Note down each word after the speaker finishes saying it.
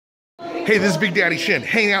Hey, this is Big Daddy Shin,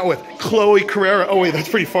 hanging out with Chloe Carrera. Oh wait, that's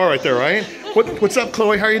pretty far right there, right? What's up,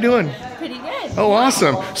 Chloe? How are you doing? Pretty good. Oh,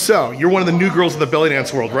 awesome. So, you're one of the new girls in the belly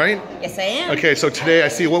dance world, right? Yes, I am. Okay, so today I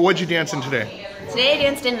see, what'd you dance in today? Today I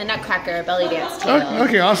danced in the Nutcracker belly dance too. Oh,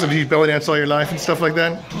 okay, awesome. Do you belly dance all your life and stuff like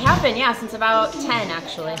that? I have been, yeah, since about 10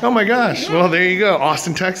 actually. Oh my gosh. Yeah. Well, there you go.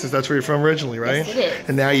 Austin, Texas. That's where you're from originally, right? Yes, it is.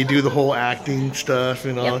 And now you do the whole acting stuff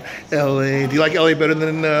and all. LA. Do you like LA better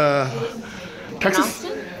than Texas?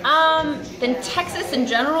 Than Texas in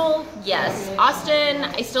general, yes. Austin,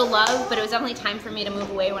 I still love, but it was definitely time for me to move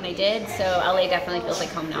away when I did, so LA definitely feels like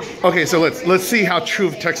home now. Okay, so let's see how true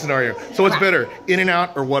of Texan are you. So what's better,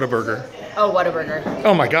 In-N-Out or Whataburger? Oh, Whataburger.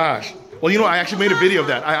 Oh my gosh. Well, you know, I actually made a video of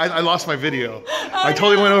that. I lost my video. I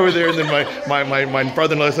totally went over there, and then my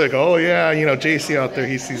brother-in-law was like, oh yeah, you know, JC out there,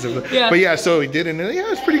 he sees it. Yeah. But yeah, so he did, and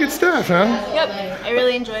yeah, it's pretty good stuff, huh? Yep, I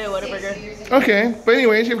really enjoy a Whataburger. Okay, but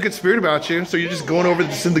anyways, you have a good spirit about you, so you're just going over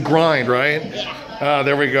this in the grind, right? Yeah.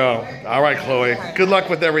 There we go. All right, Chloe. Good luck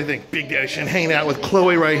with everything. Big Daddy Shin hanging out with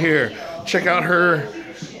Chloe right here. Check out her.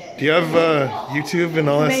 Do you have YouTube and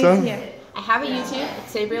all that stuff? Yeah. I have a YouTube.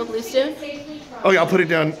 It's Sabriel Bluestone. Oh yeah, I'll put it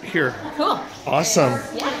down here. Cool. Awesome.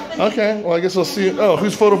 Yeah. Okay, well I guess we'll see. Oh,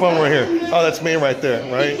 who's photobomb right here? Oh, that's me right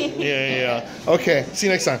there, right? Yeah. Okay, see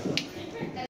you next time.